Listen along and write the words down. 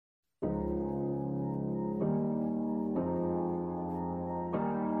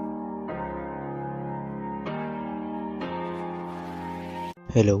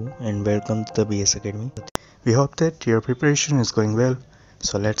Hello and welcome to the BS Academy. We hope that your preparation is going well.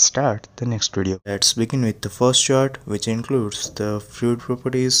 So let's start the next video. Let's begin with the first chart, which includes the fluid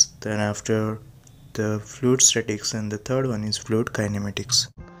properties, then after the fluid statics, and the third one is fluid kinematics.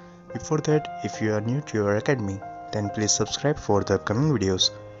 Before that, if you are new to your academy, then please subscribe for the upcoming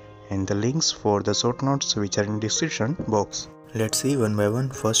videos and the links for the short notes which are in description box. Let's see one by one.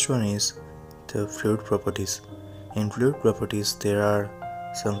 First one is the fluid properties. In fluid properties, there are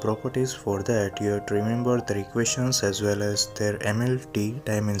some properties. For that, you have to remember their equations as well as their MLT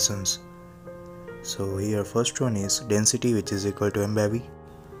dimensions. So here first one is density, which is equal to m by v.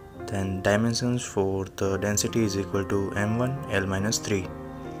 Then dimensions for the density is equal to m1 L minus 3.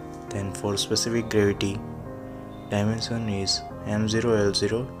 Then for specific gravity, dimension is m0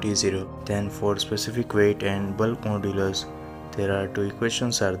 L0 T0. Then for specific weight and bulk modulus, there are two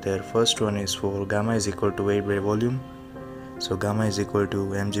equations are there. First one is for gamma is equal to weight by volume. So gamma is equal to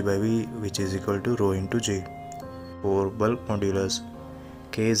mg by v, which is equal to rho into g. For bulk modulus,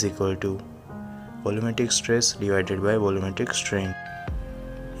 K is equal to volumetric stress divided by volumetric strain.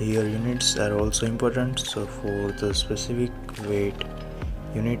 Here units are also important. So for the specific weight,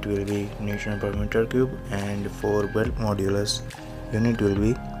 unit will be Newton per meter cube, and for bulk modulus, unit will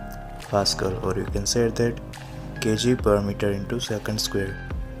be Pascal, or you can say that kg per meter into second square.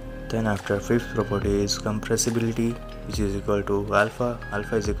 Then after fifth property is compressibility, which is equal to alpha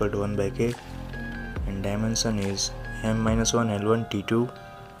is equal to 1 by k, and dimension is m-1 L1 T2.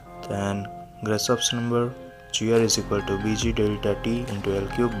 Then Grasshopp's number, gr is equal to bg delta t into L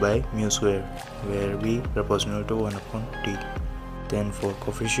cube by mu square, where b proportional to 1 upon t. Then for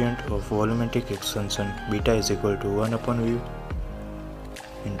coefficient of volumetric expansion, beta is equal to 1 upon v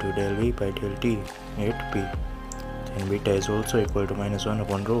into del v by del t at p. Then beta is also equal to minus 1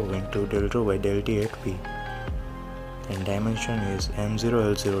 upon rho into del rho by del t at p. Then dimension is m0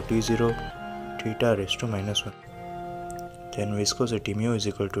 L0 T0 theta raised to minus 1. Then viscosity mu is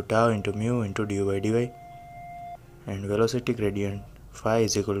equal to tau into mu into du by dy, and velocity gradient phi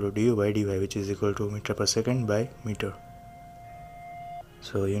is equal to du by dy, which is equal to meter per second by meter.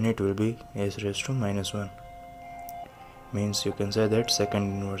 So unit will be s raised to minus 1, means you can say that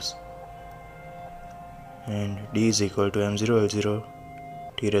second inverse. And d is equal to m0 L0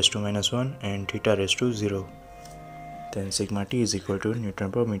 t raised to minus 1 and theta raised to 0. Then sigma t is equal to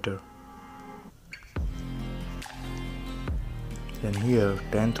Newton per meter. Then here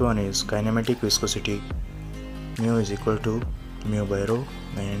 10th one is kinematic viscosity. Mu is equal to mu by rho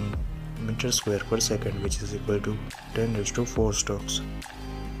and meter square per second, which is equal to 10 raised to 4 strokes.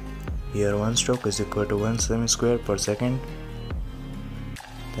 Here 1 stroke is equal to 1 semi square per second.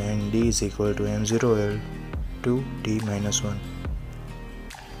 Then d is equal to m0 L2 t minus 1.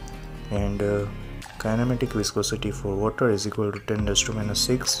 And kinematic viscosity for water is equal to 10 raised to minus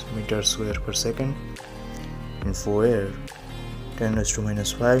 6 meters square per second, and for air 10 raised to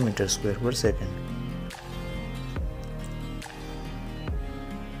minus 5 meters square per second.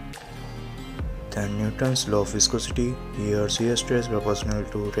 Then Newton's law of viscosity, here shear stress proportional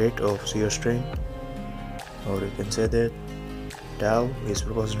to rate of shear strain, or you can say that tau is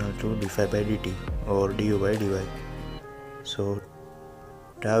proportional to d phi by dt or du by dy. So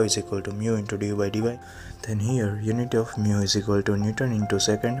tau is equal to mu into du by dy. Then here unit of mu is equal to Newton into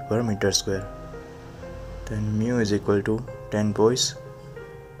second per meter square. Then mu is equal to 10 poise,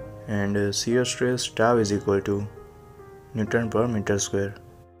 and shear stress tau is equal to Newton per meter square.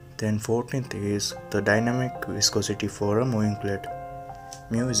 Then 14th is the dynamic viscosity for a moving plate.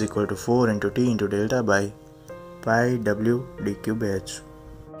 Mu is equal to 4 into t into delta by pi w d cube h.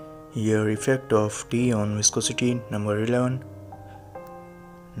 Here effect of T on viscosity, number 11.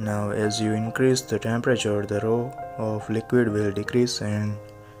 Now as you increase the temperature, the rho of liquid will decrease, and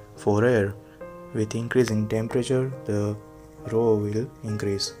for air, with increase in temperature, the rho will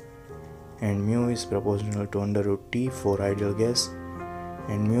increase. And mu is proportional to under root T for ideal gas,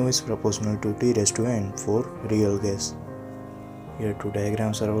 and mu is proportional to T raised to n for real gas. Here two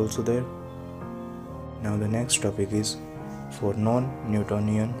diagrams are also there. Now the next topic is for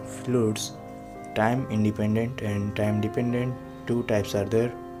non-Newtonian fluids, time independent and time dependent. Two types are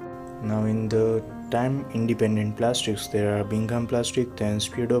there. Now in the time independent plastics, there are Bingham plastic, then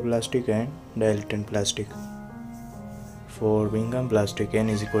pseudoplastic and dilatant plastic. For Bingham plastic, n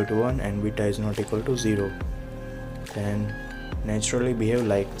is equal to 1 and beta is not equal to 0. Then naturally behave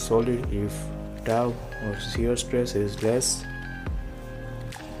like solid if tau or shear stress is less.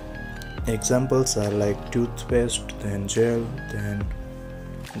 Examples are like toothpaste, then gel, then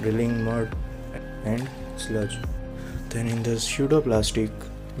drilling mud and sludge. Then in the pseudoplastic,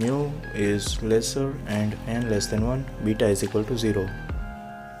 mu is lesser and n less than 1, beta is equal to 0.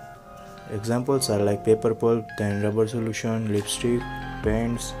 Examples are like paper pulp, then rubber solution, lipstick,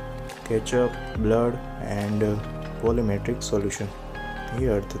 paints, ketchup, blood, and polymetric solution.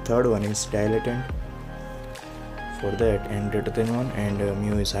 Here the third one is dilatant. For that n greater than 1 and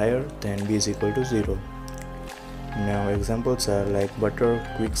mu is higher, then b is equal to 0. Now examples are like butter,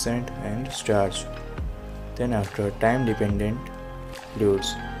 quicksand, and starch. Then after time dependent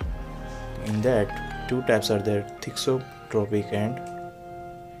fluids. In that two types are there, thixotropic and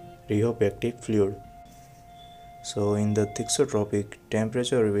rheopectic fluid. So in the thixotropic,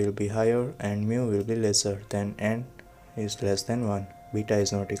 temperature will be higher and mu will be lesser, then n is less than 1, beta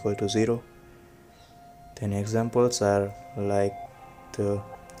is not equal to 0. Then examples are like the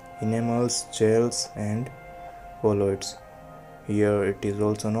enamels, gels, and colloids. Here it is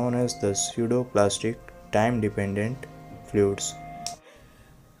also known as the pseudoplastic time dependent fluids.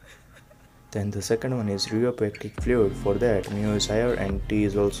 Then the second one is rheopectic fluid. For that mu is higher and T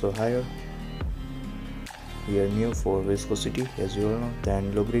is also higher. Here mu for viscosity, as you all know.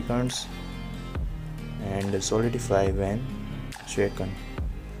 Then lubricants and solidify when shaken.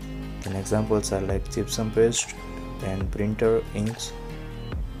 Then examples are like gypsum paste, then printer inks,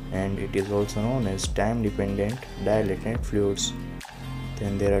 and it is also known as time dependent dilatant fluids.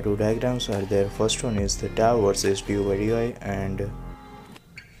 Then there are two diagrams are there. First one is the tau versus du by di, and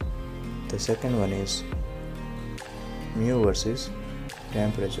the second one is mu versus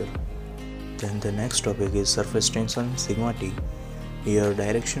temperature. Then the next topic is surface tension sigma t. Here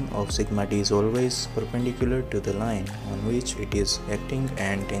direction of sigma t is always perpendicular to the line on which it is acting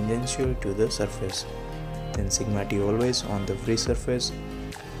and tangential to the surface. Then sigma t always on the free surface,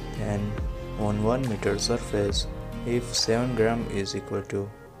 and on 1 meter surface, if 7 gram is equal to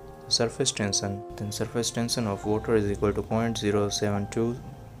surface tension, then surface tension of water is equal to 0.072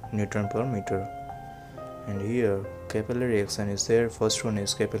 Newton per meter. And here capillary action is there. First one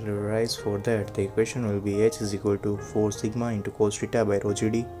is capillary rise. For that the equation will be H is equal to 4 sigma into cos theta by rho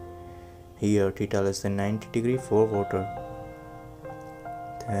GD. Here theta less than 90 degree for water.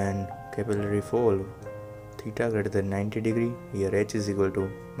 Then capillary fall, theta greater than 90 degree. Here H is equal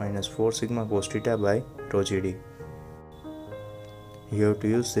to minus 4 sigma cos theta by rho GD. You have to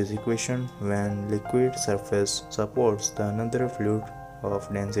use this equation when liquid surface supports the another fluid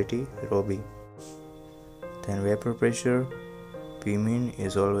of density rho b. Then vapor pressure, P min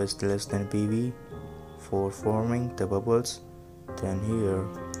is always less than PV for forming the bubbles. Then here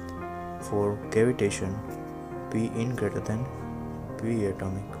for cavitation, P in greater than P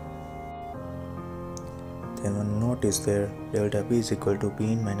atomic. Then one note is there, delta P is equal to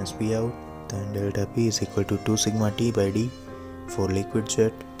P in minus P out. Then delta P is equal to 2 sigma T by D for liquid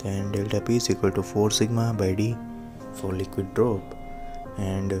jet. Then delta P is equal to 4 sigma by D for liquid drop.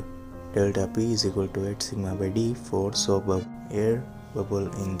 And delta P is equal to 8 sigma by D for soap bubble. Air bubble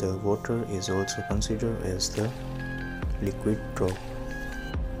in the water is also considered as the liquid drop.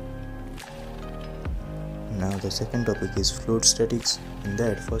 Now the second topic is fluid statics. In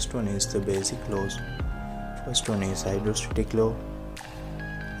that first one is the basic laws. First one is hydrostatic law.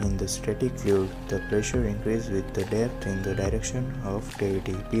 In the static fluid, the pressure increases with the depth in the direction of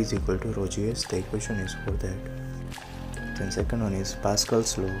gravity. P is equal to rho gs. The equation is for that. Then second one is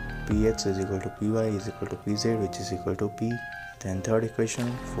Pascal's law. Px is equal to Py is equal to Pz, which is equal to P. Then third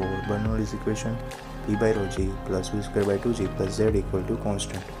equation for Bernoulli's equation, P by rho g plus V square by 2g plus Z equal to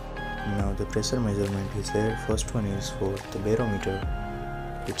constant. Now the pressure measurement is there. First one is for the barometer.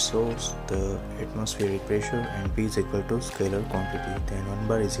 It shows the atmospheric pressure and P is equal to scalar quantity. Then 1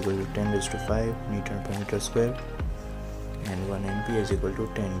 bar is equal to 10 raised to 5 Newton per meter square and 1 MP is equal to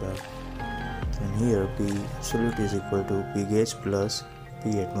 10 bar. Then here P absolute is equal to P gauge plus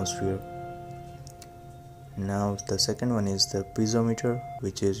P atmosphere. Now the second one is the piezometer,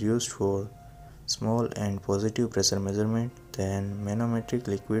 which is used for small and positive pressure measurement. Then manometric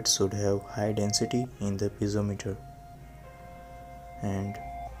liquids should have high density in the piezometer. And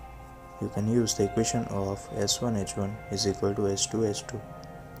you can use the equation of S1H1 is equal to S2H2,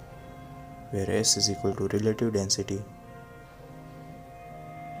 where S is equal to relative density,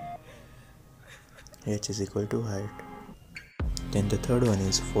 H is equal to height. Then the third one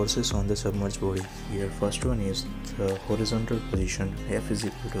is forces on the submerged body. Here first one is the horizontal position, F is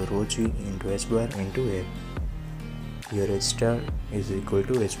equal to rho g into h bar into A. Here h star is equal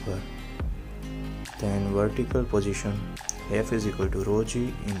to h bar. Then vertical position, F is equal to rho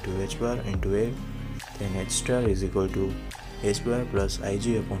g into h bar into A. Then h star is equal to h bar plus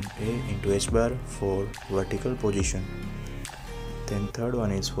ig upon A into h bar for vertical position. Then third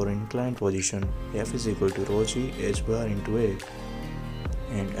one is for inclined position, F is equal to rho g h bar into A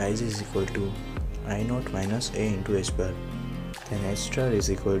and ig is equal to I naught minus A into h bar. then h star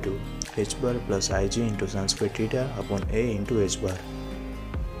is equal to h bar plus ig into sin square theta upon a into h bar.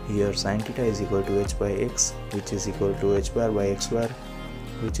 Here sin theta is equal to h by x, which is equal to h bar by x bar,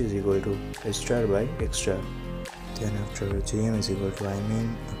 which is equal to h star by x star. Then after Gm is equal to I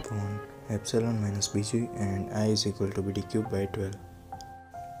min upon epsilon minus bg and I is equal to bd cube by 12.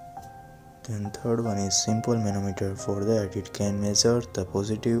 Then third one is simple manometer. For that it can measure the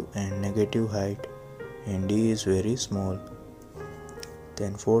positive and negative height and d is very small.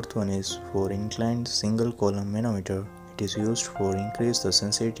 Then fourth one is for inclined single column manometer. It is used for increase the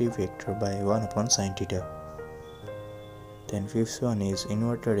sensitivity factor by 1 upon sin theta. Then fifth one is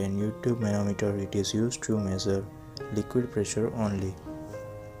inverted and U-tube manometer. It is used to measure liquid pressure only.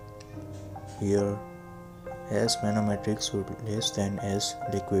 Here S manometric should less than S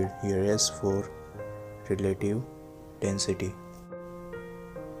liquid. Here S for relative density.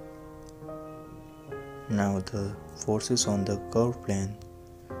 Now the forces on the curved plane.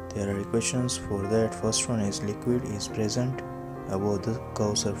 There are equations for that. First one is liquid is present above the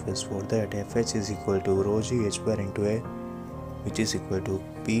curved surface. For that Fh is equal to rho g h bar into A, which is equal to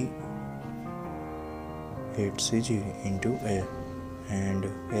P 8Cg into A, and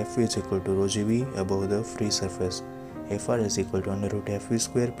F is equal to rho Gv above the free surface. Fr is equal to under root Fv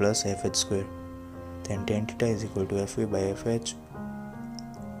square plus Fh square. Then tan theta is equal to Fv by Fh.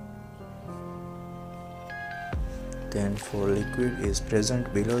 Then for liquid is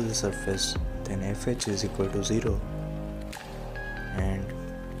present below the surface, then Fh is equal to 0. And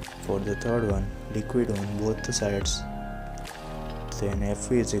for the third one, liquid on both the sides, then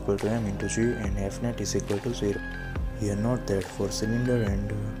Fv is equal to m into g and F net is equal to 0. Here note that for cylinder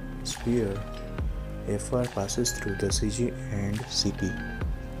and sphere, Fr passes through the Cg and Cp.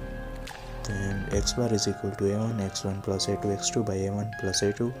 Then x bar is equal to a1 x1 plus a2 x2 by a1 plus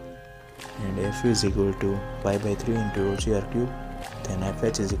a2, and F is equal to pi by 3 into rho g r cube. Then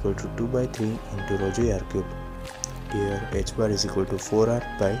Fh is equal to 2 by 3 into rho g r cube. Here h bar is equal to 4r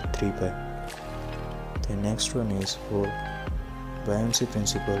by 3 pi. The next one is for buoyancy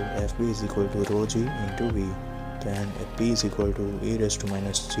principle. Fb is equal to rho g into v. Then P is equal to e raised to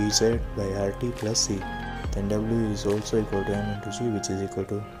minus gz by rt plus c. Then W is also equal to m into g, which is equal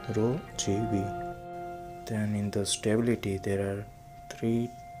to rho gv. Then in the stability there are three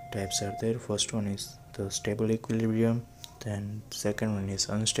types are there. First one is the stable equilibrium, then second one is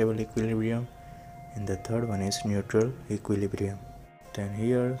unstable equilibrium, and the third one is neutral equilibrium. Then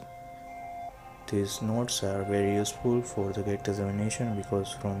here these notes are very useful for the GATE examination,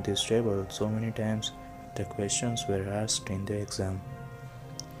 because from this table so many times the questions were asked in the exam.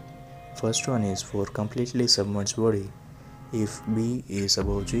 First one is for completely submerged body. If B is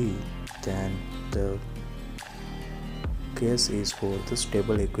above G, then the case is for the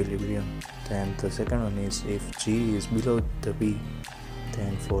stable equilibrium. Then the second one is if G is below the B,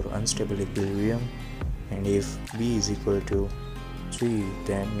 then for unstable equilibrium, and if B is equal to G,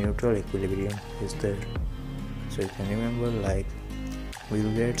 then neutral equilibrium is there. So you can remember, like Bill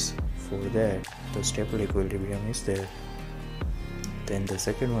Gates, for that the stable equilibrium is there. Then the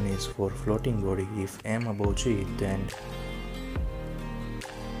second one is for floating body. If M above G, then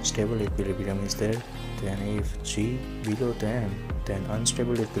stable equilibrium is there. Then if G below the M, then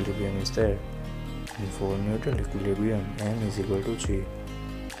unstable equilibrium is there. And for neutral equilibrium, M is equal to G.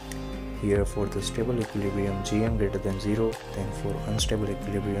 Here for the stable equilibrium, Gm greater than 0, then for unstable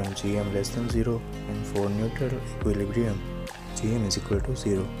equilibrium, Gm less than 0, and for neutral equilibrium, Gm is equal to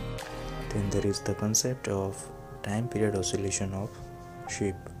 0. Then there is the concept of time period oscillation of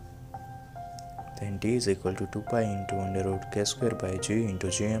ship. Then T is equal to 2 pi into under root k square by G into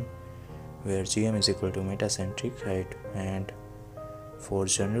Gm, where Gm is equal to metacentric height, and for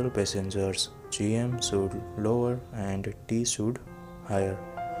general passengers, Gm should lower and T should higher.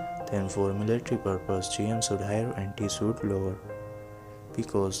 Then for military purpose, Gm should higher and T should lower,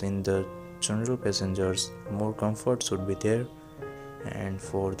 because in the general passengers more comfort should be there, and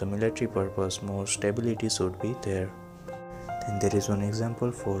for the military purpose more stability should be there. Then there is one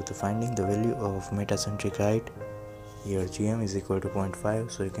example for the finding the value of metacentric height. Here Gm is equal to 0.5,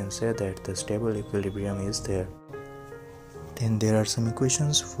 so you can say that the stable equilibrium is there. Then there are some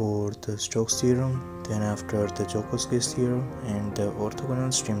equations for the Stokes theorem, then after the Joukowski's theorem, and the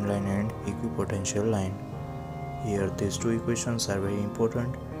orthogonal streamline and equipotential line. Here these two equations are very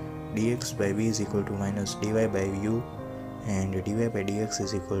important. Dx by v is equal to minus dy by u, and dy by dx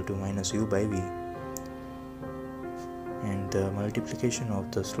is equal to minus u by v. And the multiplication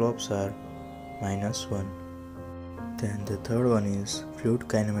of the slopes are minus 1. Then the third one is fluid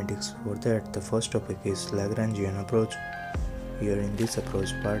kinematics. For that the first topic is Lagrangian approach. Here in this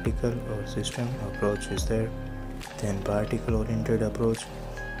approach, particle or system approach is there, then particle oriented approach,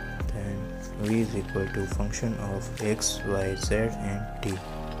 then V is equal to function of x, y, z and t.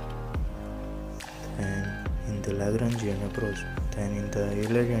 Then in the Lagrangian approach, then in the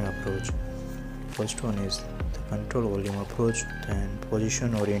Eulerian approach, first one is the control volume approach, then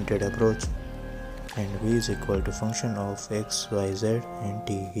position oriented approach, and V is equal to function of x, y, z and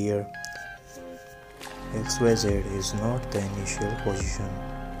t. Here x, y, z is not the initial position.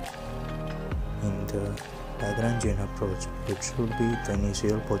 In the Lagrangian approach, it should be the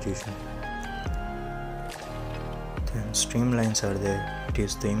initial position. Then streamlines are there. It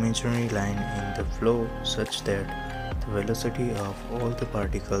is the imaginary line in the flow such that the velocity of all the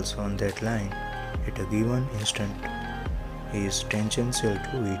particles on that line at a given instant is tangential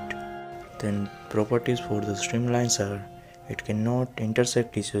to it. Then properties for the streamlines are it cannot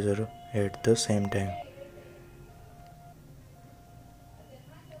intersect each other at the same time.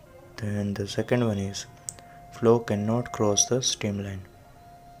 Then the second one is flow cannot cross the streamline.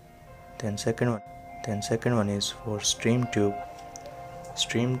 Then second one is for stream tube.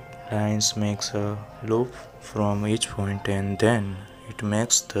 Streamlines makes a loop from each point and then it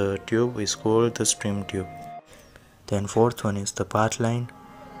makes the tube is called the stream tube. Then fourth one is the path line.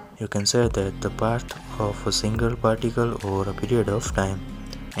 You can say that the path of a single particle over a period of time,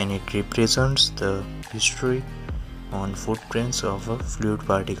 and it represents the history on footprints of fluid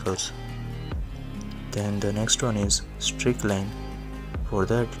particles. Then the next one is streak line. For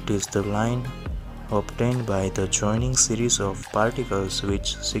that, it is the line obtained by the joining series of particles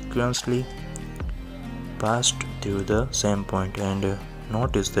which sequentially passed through the same point. And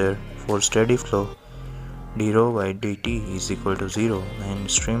note is there for steady flow, d rho by dt is equal to 0 and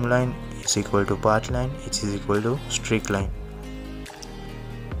streamline is equal to path line which is equal to streak line.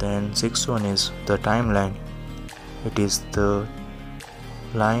 Then sixth one is the timeline. It is the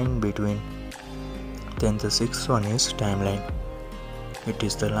line between. Then the sixth one is timeline. It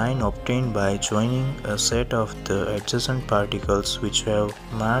is the line obtained by joining a set of the adjacent particles which have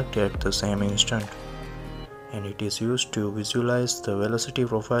marked at the same instant, and it is used to visualize the velocity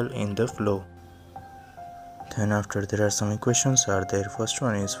profile in the flow. Then after there are some equations are there. First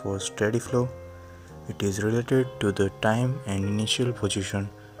one is for steady flow. It is related to the time and initial position.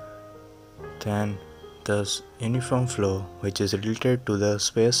 Then the uniform flow which is related to the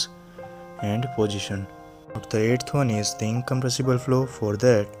space and position. The eighth one is the incompressible flow. For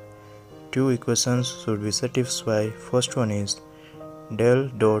that, two equations should be satisfied. First one is del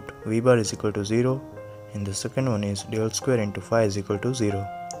dot v bar is equal to 0 and the second one is del square into phi is equal to 0.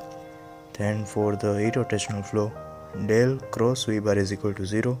 Then for the irrotational flow, del cross v bar is equal to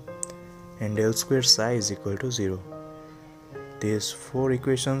 0 and del square psi is equal to 0. These four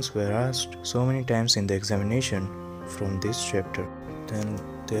equations were asked so many times in the examination from this chapter. Then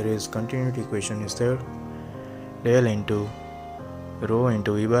there is continuity equation is there, del into rho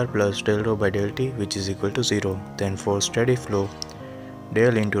into v bar plus del rho by del t which is equal to 0. Then for steady flow,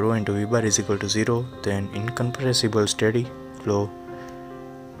 del into rho into v bar is equal to 0. Then incompressible steady flow,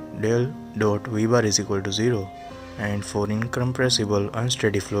 del dot v bar is equal to 0, and for incompressible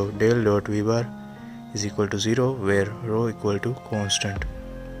unsteady flow, del dot v bar is equal to 0 where rho equal to constant.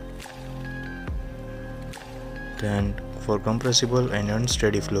 Then for compressible and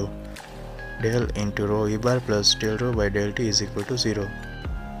unsteady flow, del into rho v bar plus del rho by del t is equal to 0.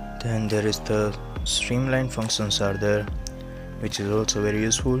 Then there is the streamline functions are there which is also very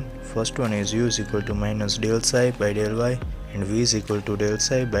useful. First one is u is equal to minus del psi by del y and v is equal to del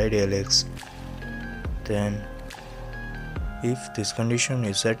psi by del x. Then if this condition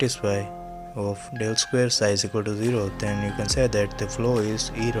is satisfied of del square psi is equal to 0, then you can say that the flow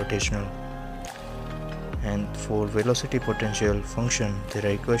is irrotational. And for velocity potential function, there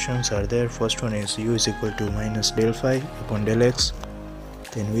are equations are there. First one is u is equal to minus del phi upon del x,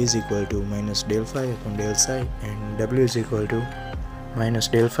 then v is equal to minus del phi upon del psi, and w is equal to minus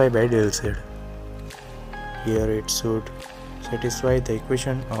del phi by del z. Here it should satisfy the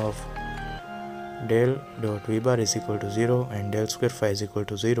equation of del dot v bar is equal to 0 and del square phi is equal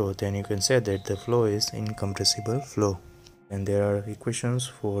to 0, then you can say that the flow is incompressible flow. And there are equations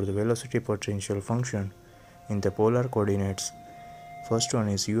for the velocity potential function in the polar coordinates. First one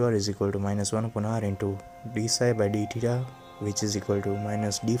is ur is equal to minus 1 upon r into d psi by d theta which is equal to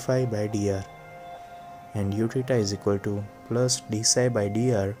minus d phi by dr, and u theta is equal to plus d psi by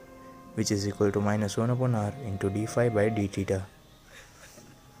dr which is equal to minus 1 upon r into d phi by d theta.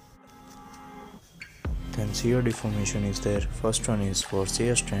 Then shear deformation is there. First one is for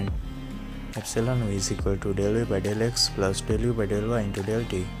shear strain, epsilon v is equal to del v by del x plus del u by del y into del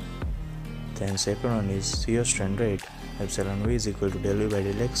t. Then second one is shear strain rate, epsilon v is equal to del v by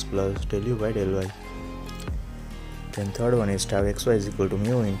del x plus del u by del y. Then third one is tau xy is equal to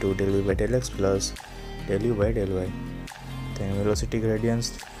mu into del v by del x plus del u by del y. Then velocity gradients,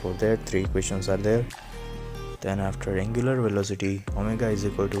 for that 3 equations are there. Then after angular velocity, omega is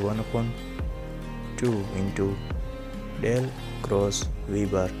equal to 1 upon 2 into del cross v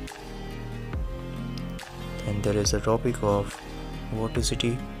bar. Then there is a topic of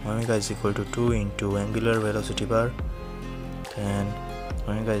vorticity, omega is equal to 2 into angular velocity bar. Then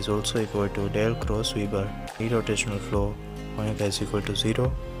omega is also equal to del cross v bar. Rotational flow, omega is equal to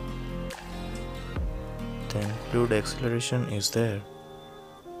 0. Then fluid acceleration is there.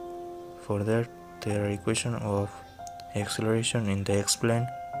 For that there are equation of acceleration in the x-plane.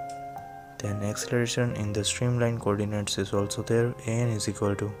 Then acceleration in the streamline coordinates is also there. An is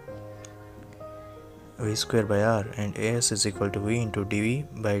equal to v square by r and as is equal to v into dv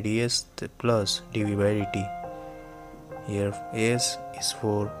by ds plus dv by dt. Here as is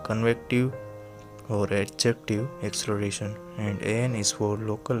for convective or adjective acceleration and an is for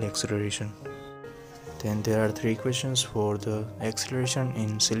local acceleration. Then there are 3 equations for the acceleration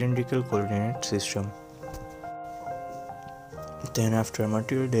in cylindrical coordinate system. Then after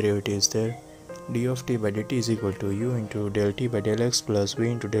material derivative is there, d of t by dt is equal to u into del t by del x plus v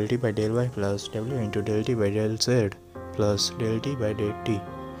into del t by del y plus w into del t by del z plus del t by del t.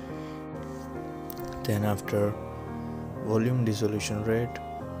 Then after volume dissolution rate,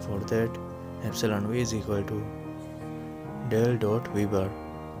 for that epsilon v is equal to del dot v bar.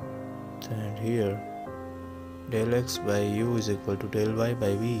 Then here del x by u is equal to del y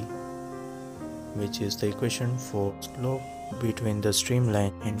by v, which is the equation for slope between the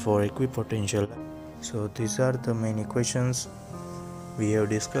streamline and for equipotential. So these are the main equations. We have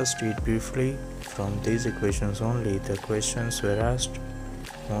discussed it briefly. From these equations only the questions were asked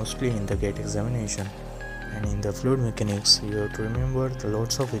mostly in the GATE examination. And in the fluid mechanics you have to remember the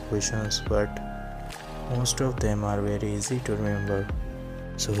lots of equations, but most of them are very easy to remember.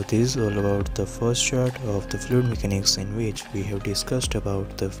 So this is all about the first chart of the fluid mechanics, in which we have discussed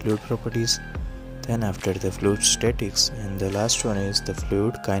about the fluid properties, then after the fluid statics, and the last one is the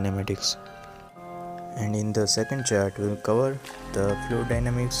fluid kinematics. And in the second chart we will cover the fluid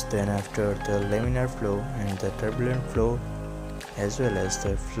dynamics, then after the laminar flow and the turbulent flow, as well as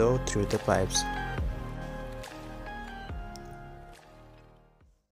the flow through the pipes.